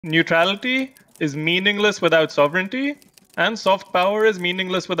Neutrality is meaningless without sovereignty, and soft power is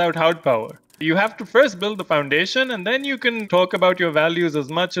meaningless without hard power. You have to first build the foundation, and then you can talk about your values as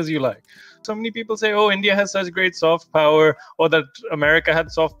much as you like. So many people say, oh, India has such great soft power, or that America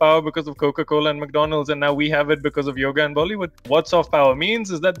had soft power because of Coca-Cola and McDonald's, and now we have it because of yoga and Bollywood. What soft power means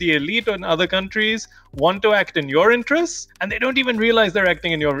is that the elite in other countries want to act in your interests, and they don't even realize they're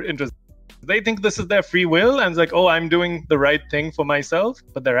acting in your interests. They think this is their free will and it's like, oh, I'm doing the right thing for myself,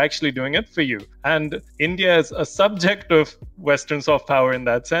 but they're actually doing it for you. And India is a subject of Western soft power in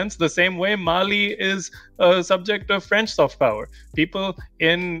that sense, the same way Mali is a subject of French soft power. People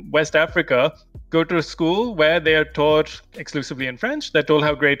in West Africa go to a school where they are taught exclusively in French. They're told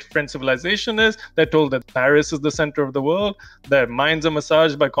how great French civilization is. They're told that Paris is the center of the world. Their minds are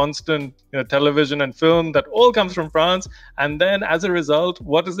massaged by constant television and film. That all comes from France. And then as a result,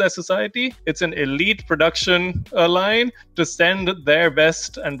 what is their society? It's an elite production line to send their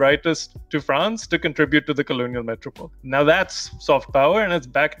best and brightest to France to contribute to the colonial metropole. Now that's soft power, and it's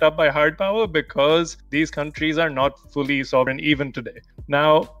backed up by hard power because these countries are not fully sovereign even today.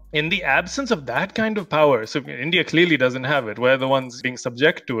 Now, in the absence of that kind of power, so India clearly doesn't have it. We're the ones being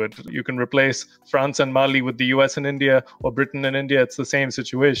subject to it. You can replace France and Mali with the US and India, or Britain and India. It's the same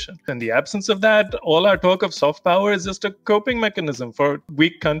situation. In the absence of that, all our talk of soft power is just a coping mechanism for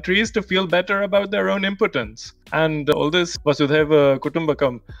weak countries to feel better about their own impotence. And all this Vasudhaiva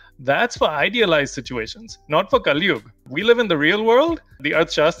Kutumbakam, that's for idealized situations, not for Kali Yuga. We live in the real world. The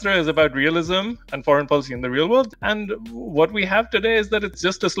Arthashastra is about realism and foreign policy in the real world. And what we have today is that it's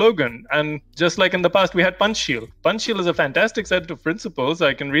just a slogan. And just like in the past, we had Panchsheel. Panchsheel is a fantastic set of principles.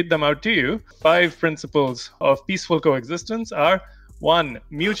 I can read them out to you. 5 principles of peaceful coexistence are: 1,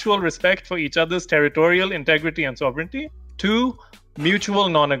 mutual respect for each other's territorial integrity and sovereignty. 2, mutual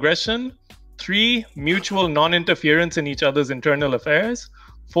non-aggression. 3, mutual non-interference in each other's internal affairs.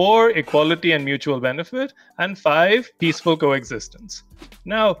 4, equality and mutual benefit. And 5, peaceful coexistence.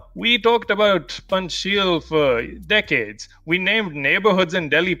 Now, we talked about Panchsheel for decades. We named neighborhoods in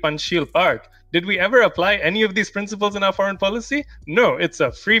Delhi Panchsheel Park. Did we ever apply any of these principles in our foreign policy? No, it's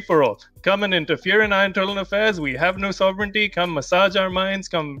a free-for-all. Come and interfere in our internal affairs. We have no sovereignty. Come massage our minds.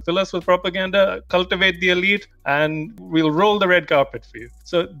 Come fill us with propaganda. Cultivate the elite. And we'll roll the red carpet for you.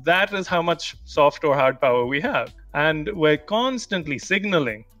 So that is how much soft or hard power we have. And we're constantly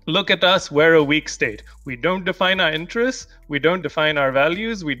signaling, look at us, we're a weak state. We don't define our interests. We don't define our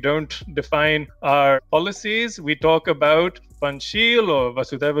values. We don't define our policies. We talk about Panchsheel or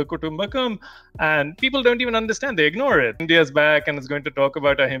Vasudhaiva Kutumbakam, and people don't even understand. They ignore it. India's back and is going to talk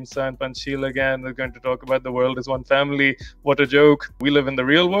about ahimsa and Panchsheel again. They're going to talk about the world as one family. What a joke. We live in the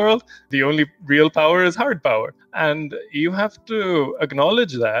real world. The only real power is hard power. And you have to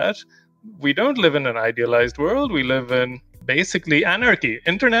acknowledge that we don't live in an idealized world. We live in basically anarchy.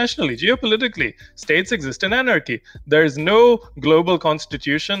 Internationally, geopolitically, states exist in anarchy. There's no global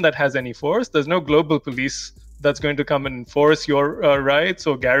constitution that has any force. There's no global police that's going to come and enforce your rights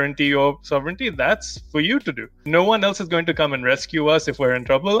or guarantee your sovereignty. That's for you to do. No one else is going to come and rescue us if we're in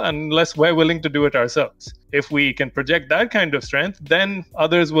trouble unless we're willing to do it ourselves. If we can project that kind of strength, then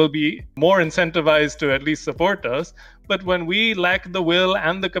others will be more incentivized to at least support us. But when we lack the will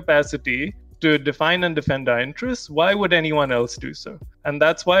and the capacity to define and defend our interests, why would anyone else do so? And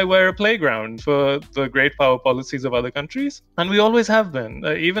that's why we're a playground for the great power policies of other countries. And we always have been.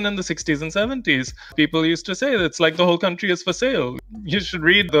 Even in the 60s and 70s, people used to say that it's like the whole country is for sale. You should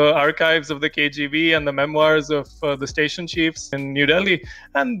read the archives of the KGB and the memoirs of the station chiefs in New Delhi.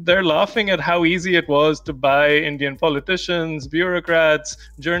 And they're laughing at how easy it was to buy Indian politicians, bureaucrats,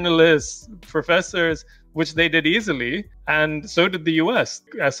 journalists, professors, which they did easily. And so did the US,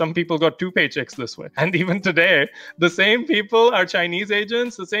 as some people got 2 paychecks this way. And even today, the same people are Chinese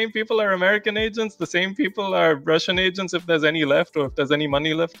agents, the same people are American agents, the same people are Russian agents, if there's any left, or if there's any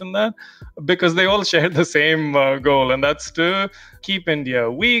money left in that, because they all share the same goal. And that's to keep India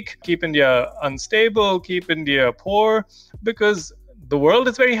weak, keep India unstable, keep India poor, because the world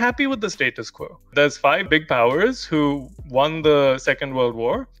is very happy with the status quo. There's 5 big powers who won the Second World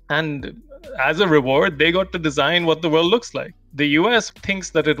War, and as a reward, they got to design what the world looks like. The US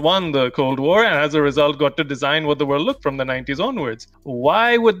thinks that it won the Cold War and as a result got to design what the world looked from the 90s onwards.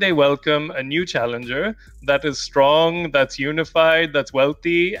 Why would they welcome a new challenger that is strong, that's unified, that's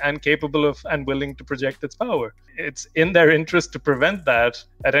wealthy, and capable of and willing to project its power? It's in their interest to prevent that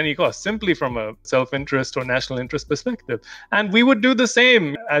at any cost, simply from a self-interest or national interest perspective. And we would do the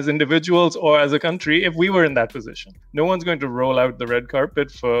same as individuals or as a country if we were in that position. No one's going to roll out the red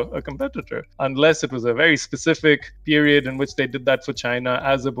carpet for a competitor unless it was a very specific period in which they did that for China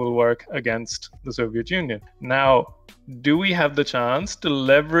as a bulwark against the Soviet Union. Now, do we have the chance to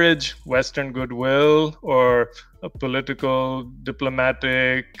leverage Western goodwill or a political,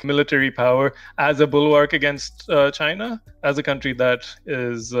 diplomatic, military power as a bulwark against China, as a country that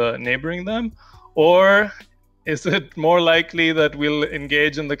is neighboring them? Or is it more likely that we'll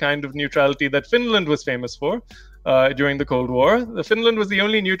engage in the kind of neutrality that Finland was famous for during the Cold War? Finland was the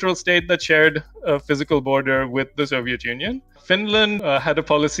only neutral state that shared a physical border with the Soviet Union. Finland had a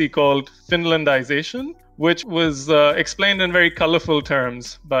policy called Finlandization, which was explained in very colorful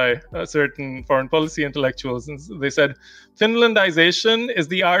terms by certain foreign policy intellectuals. And they said, Finlandization is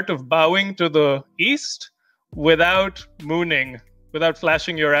the art of bowing to the East without mooning, without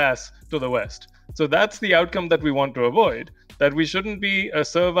flashing your ass to the West. So that's the outcome that we want to avoid, that we shouldn't be a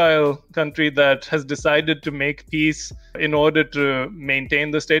servile country that has decided to make peace in order to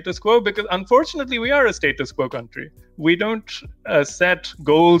maintain the status quo, because unfortunately we are a status quo country. We don't set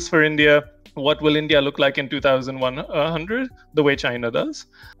goals for India. What will India look like in 2100, the way China does?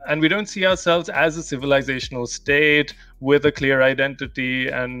 And we don't see ourselves as a civilizational state with a clear identity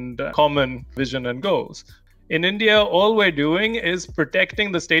and common vision and goals. In India, all we're doing is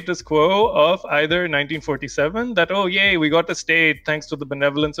protecting the status quo of either 1947, that, oh, yay, we got a state thanks to the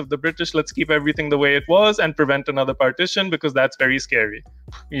benevolence of the British, let's keep everything the way it was and prevent another partition because that's very scary.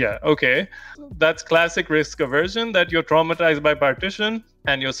 Yeah, okay. That's classic risk aversion, that you're traumatized by partition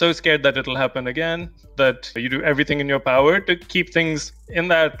and you're so scared that it'll happen again that you do everything in your power to keep things in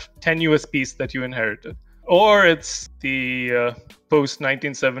that tenuous peace that you inherited. Or it's the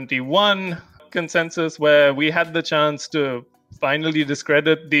post-1971 consensus where we had the chance to finally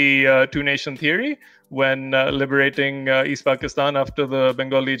discredit the two-nation theory when liberating East Pakistan after the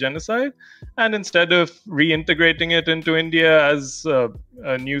Bengali genocide. And instead of reintegrating it into India as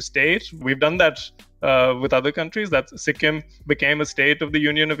a new state, we've done that with other countries. That Sikkim became a state of the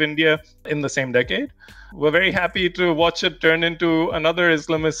Union of India in the same decade. We're very happy to watch it turn into another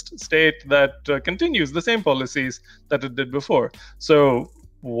Islamist state that continues the same policies that it did before. So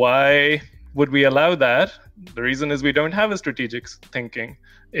why would we allow that? The reason is we don't have a strategic thinking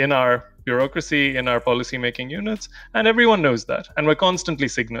in our bureaucracy, in our policy-making units, and everyone knows that, and we're constantly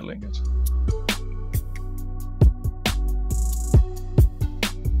signaling it.